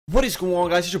What is going on,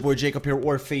 guys? It's your boy Jacob here,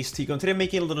 or FaZe Teeqo, and today I'm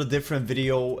making a little different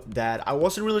video that I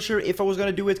wasn't really sure if I was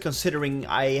gonna do it, considering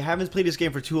I haven't played this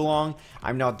game for too long.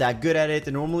 I'm not that good at it,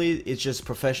 and normally it's just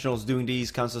professionals doing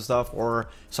these kinds of stuff or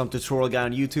some tutorial guy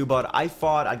on YouTube, but I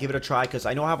thought I'd give it a try because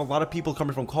I know I have a lot of people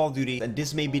coming from Call of Duty, and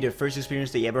this may be their first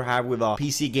experience they ever have with a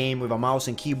PC game with a mouse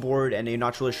and keyboard, and they're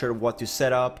not really sure what to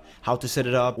set up, how to set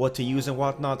it up, what to use and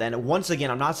whatnot. And once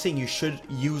again, I'm not saying you should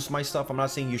use my stuff, I'm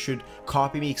not saying you should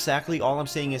copy me exactly. All I'm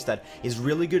saying is that it's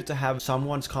really good to have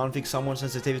someone's config, someone's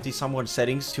sensitivity, someone's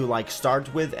settings to like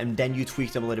start with, and then you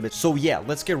tweak them a little bit. So yeah,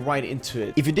 let's get right into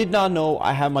it. If you did not know,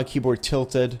 I have my keyboard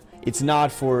tilted. It's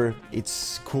not for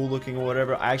it's cool looking or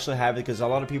whatever. I actually have it because a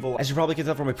lot of people, as you probably can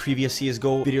tell from my previous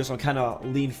CSGO videos, I'm kind of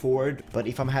lean forward, but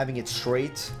if I'm having it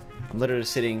straight, I'm literally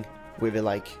sitting with it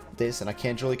like this, and I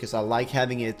can't really because I like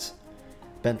having it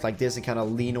bent like this and kind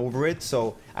of lean over it.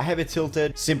 So I have it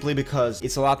tilted simply because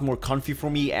it's a lot more comfy for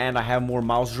me and I have more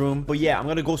mouse room. But yeah, I'm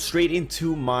gonna go straight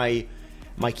into my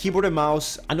keyboard and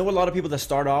mouse. I know a lot of people that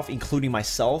start off, including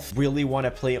myself, really want to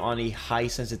play on a high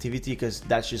sensitivity because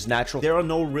that's just natural. There are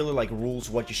no really like rules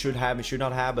what you should have and should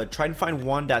not have, but try and find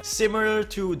one that's similar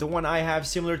to the one I have,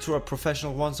 similar to a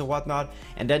professional ones and whatnot,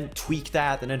 and then tweak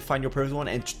that and then find your perfect one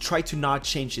and try to not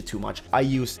change it too much. I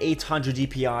use 800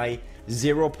 DPI,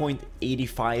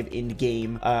 0.85 in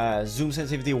game, zoom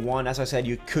sensitivity 1. As I said,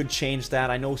 you could change that.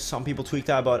 I know some people tweak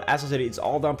that, but as I said, it's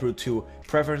all down to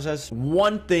preferences.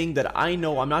 One thing that I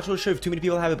know, I'm not really sure if too many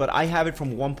people have it, but I have it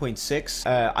from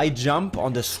 1.6. I jump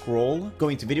on the scroll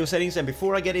going to video settings, and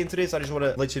before I get into this, I just want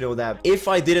to let you know that if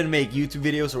I didn't make YouTube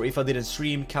videos or if I didn't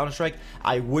stream Counter-Strike,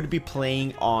 I would be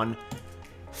playing on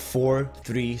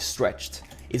 4.3 stretched.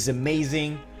 It's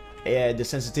amazing. The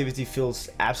sensitivity feels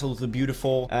absolutely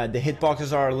beautiful. The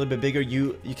hitboxes are a little bit bigger.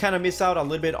 You kind of miss out a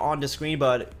little bit on the screen,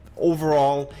 but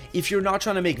overall, if you're not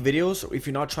trying to make videos or if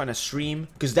you're not trying to stream,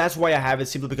 because that's why I have it,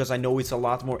 simply because I know it's a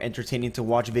lot more entertaining to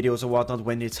watch videos and whatnot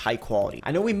when it's high quality.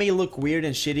 I know it may look weird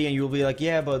and shitty and you'll be like,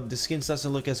 yeah, but the skins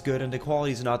doesn't look as good and the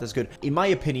quality is not as good. In my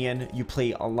opinion, you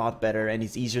play a lot better and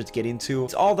it's easier to get into.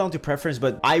 It's all down to preference,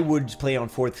 but I would play on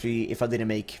 4.3 if I didn't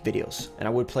make videos, and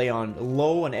I would play on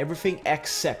low and everything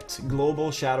except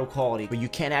global shadow quality, but you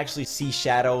can't actually see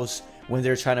shadows when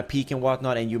they're trying to peek and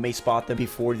whatnot, and you may spot them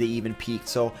before they even peaked.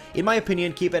 So in my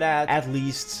opinion, keep it at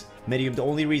least medium. The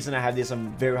only reason I have this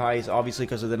on very high is obviously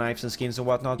because of the knives and skins and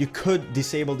whatnot. You could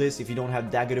disable this if you don't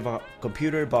have that good of a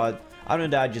computer, but other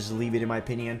than that, just leave it in my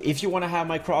opinion. If you want to have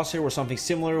my Crosshair or something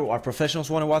similar, or professionals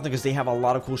want to watch because they have a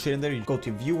lot of cool shit in there, you go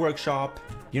to view workshop.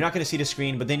 You're not going to see the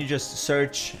screen, but then you just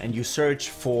search, and you search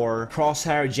for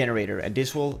Crosshair generator, and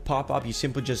this will pop up. You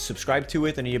simply just subscribe to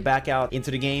it, and you back out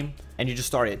into the game, and you just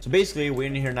start it. So basically, we're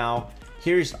in here now.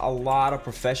 Here's a lot of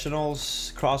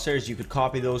professionals crosshairs. You could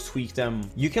copy those, tweak them.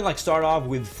 You can like start off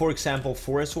with, for example,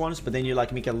 forest ones, but then you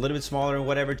like make it a little bit smaller and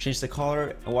whatever, change the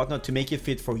color and whatnot to make it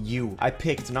fit for you. I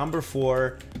picked number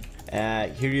 4.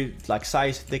 Here you like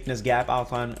size, thickness, gap,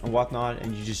 outline and whatnot,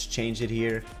 and you just change it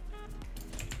here.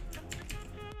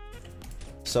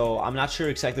 So I'm not sure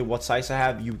exactly what size I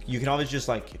have. You can always just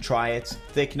like try it.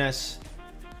 Thickness,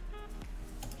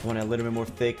 I want it a little bit more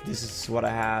thick. This is what I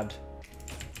had.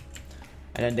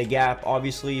 And then the gap,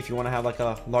 obviously, if you want to have like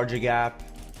a larger gap,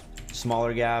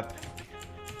 smaller gap.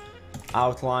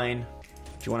 Outline,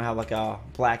 if you want to have like a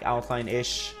black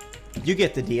outline-ish. You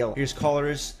get the deal. Here's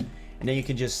colors, and then you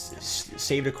can just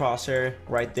save the crosshair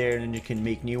right there, and then you can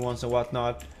make new ones and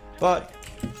whatnot. But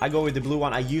I go with the blue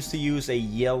one. I used to use a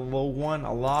yellow one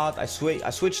a lot. I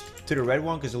switched to the red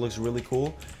one because it looks really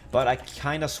cool, but I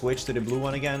kind of switched to the blue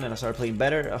one again, and I started playing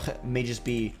better. It may just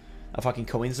be a fucking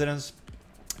coincidence.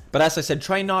 But as I said,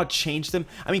 try not change them.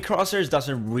 I mean, crosshairs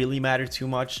doesn't really matter too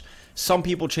much. Some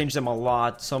people change them a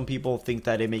lot. Some people think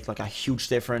that they make like a huge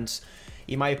difference.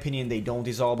 In my opinion, they don't.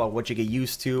 It's all about what you get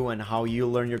used to and how you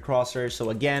learn your crosshairs.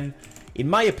 So again, in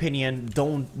my opinion,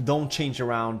 don't change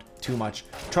around too much.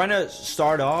 Trying to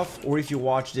start off, or if you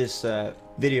watch this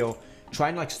video, try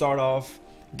and like start off,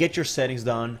 get your settings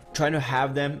done, trying to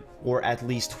have them or at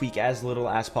least tweak as little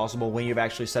as possible when you've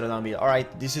actually set it down. Be all right,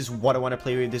 this is what I want to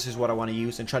play with, this is what I want to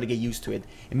use, and try to get used to it.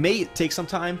 It may take some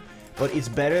time, but it's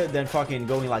better than fucking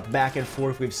going like back and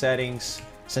forth with settings,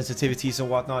 sensitivities and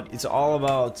whatnot. It's all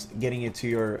about getting it to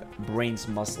your brain's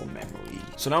muscle memory.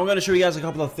 So now I'm going to show you guys a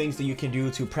couple of things that you can do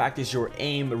to practice your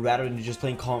aim rather than just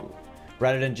playing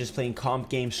comp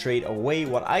games straight away.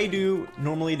 What I do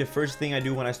normally, the first thing I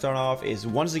do when I start off is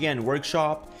once again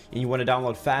workshop, and you want to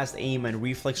download fast aim and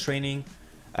reflex training.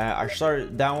 I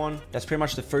start that one. That's pretty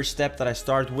much the first step that I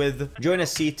start with. Join a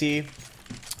CT.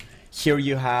 Here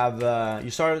you have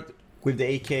you start with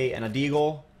the AK and a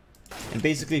deagle, and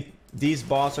basically these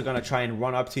bots are gonna try and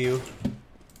run up to you.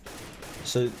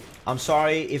 So I'm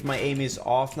sorry if my aim is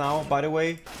off now, by the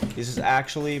way. This is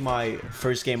actually my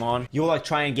first game on. You'll like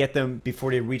try and get them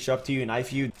before they reach up to you and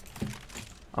knife you.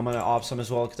 I'm gonna op some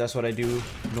as well, because that's what I do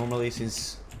normally,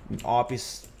 since op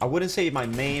is, I wouldn't say my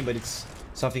main, but it's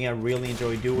something I really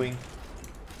enjoy doing.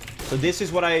 So this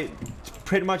is what I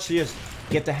pretty much just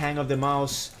get the hang of the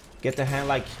mouse, get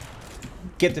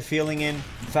the feeling in,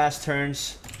 fast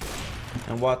turns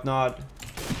and whatnot.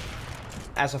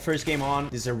 As a first game on,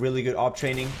 this is a really good op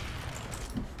training,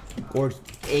 or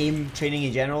aim training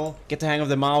in general. Get the hang of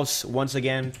the mouse once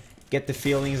again, get the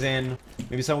feelings in.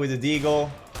 Maybe some with the deagle.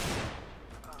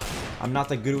 I'm not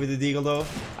that good with the deagle though.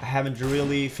 I haven't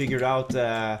really figured out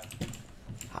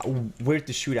where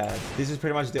to shoot at. This is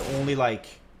pretty much the only, like,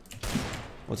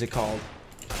 what's it called,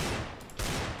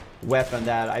 weapon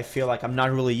that I feel like I'm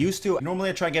not really used to. Normally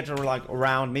I try to get to like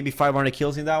around maybe 500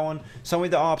 kills in that one. Some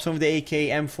with the op, some with the AK,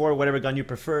 M4, whatever gun you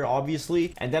prefer,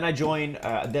 obviously. And then I join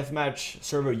a deathmatch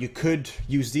server. You could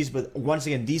use these, but once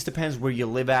again, these depends where you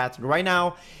live at. Right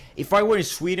now, if I were in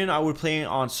Sweden, I would play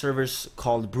on servers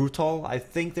called Brutal, I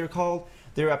think they're called.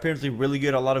 They're apparently really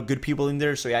good, a lot of good people in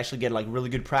there, so you actually get like really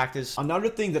good practice. Another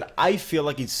thing that I feel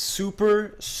like is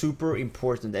super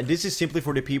important, and this is simply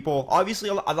for the people, obviously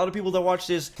a lot of people that watch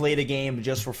this play the game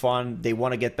just for fun. They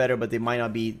want to get better, but they might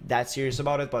not be that serious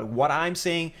about it. But what I'm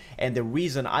saying, and the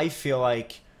reason I feel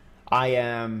like I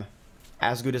am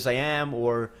as good as I am,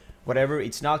 or whatever,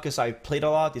 it's not because I played a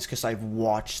lot, it's because I've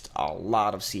watched a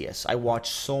lot of CS. I watch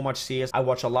so much CS. I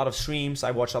watch a lot of streams. I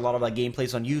watch a lot of like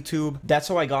gameplays on YouTube. That's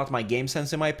how I got my game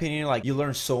sense, in my opinion. Like, you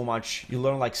learn so much. You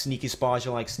learn like sneaky spots,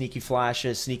 you learn like sneaky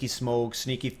flashes, sneaky smokes,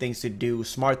 sneaky things to do,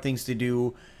 smart things to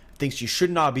do, things you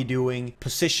should not be doing,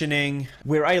 positioning.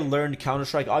 Where I learned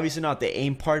Counter-Strike, obviously not the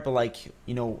aim part, but like,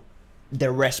 you know,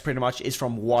 the rest pretty much is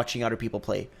from watching other people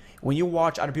play. When you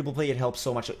watch other people play, it helps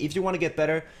so much. So if you want to get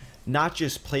better, not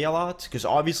just play a lot, because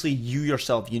obviously you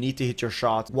yourself, you need to hit your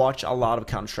shots. Watch a lot of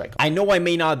Counter-Strike. I know I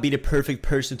may not be the perfect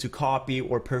person to copy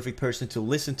or perfect person to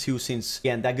listen to, since,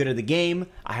 again, that good at the game.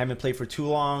 I haven't played for too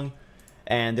long,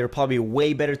 and there are probably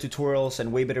way better tutorials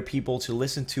and way better people to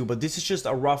listen to, but this is just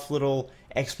a rough little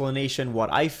explanation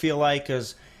what I feel like,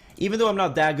 because even though I'm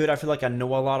not that good, I feel like I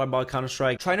know a lot about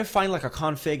Counter-Strike. Trying to find like a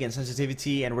config and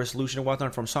sensitivity and resolution and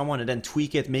whatnot from someone, and then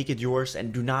tweak it, make it yours,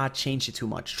 and do not change it too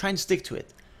much. Try and stick to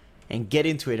it and get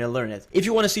into it and learn it. If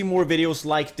you want to see more videos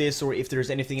like this, or if there's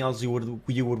anything else you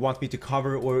would want me to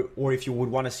cover, or if you would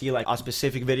want to see like a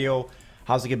specific video,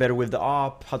 how to get better with the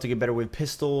op, how to get better with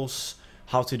pistols,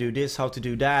 how to do this, how to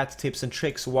do that, tips and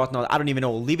tricks, whatnot, I don't even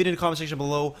know. Leave it in the comment section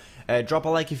below. Drop a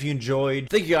like if you enjoyed.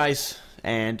 Thank you guys,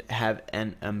 and have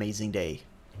an amazing day.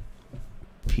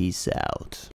 Peace out.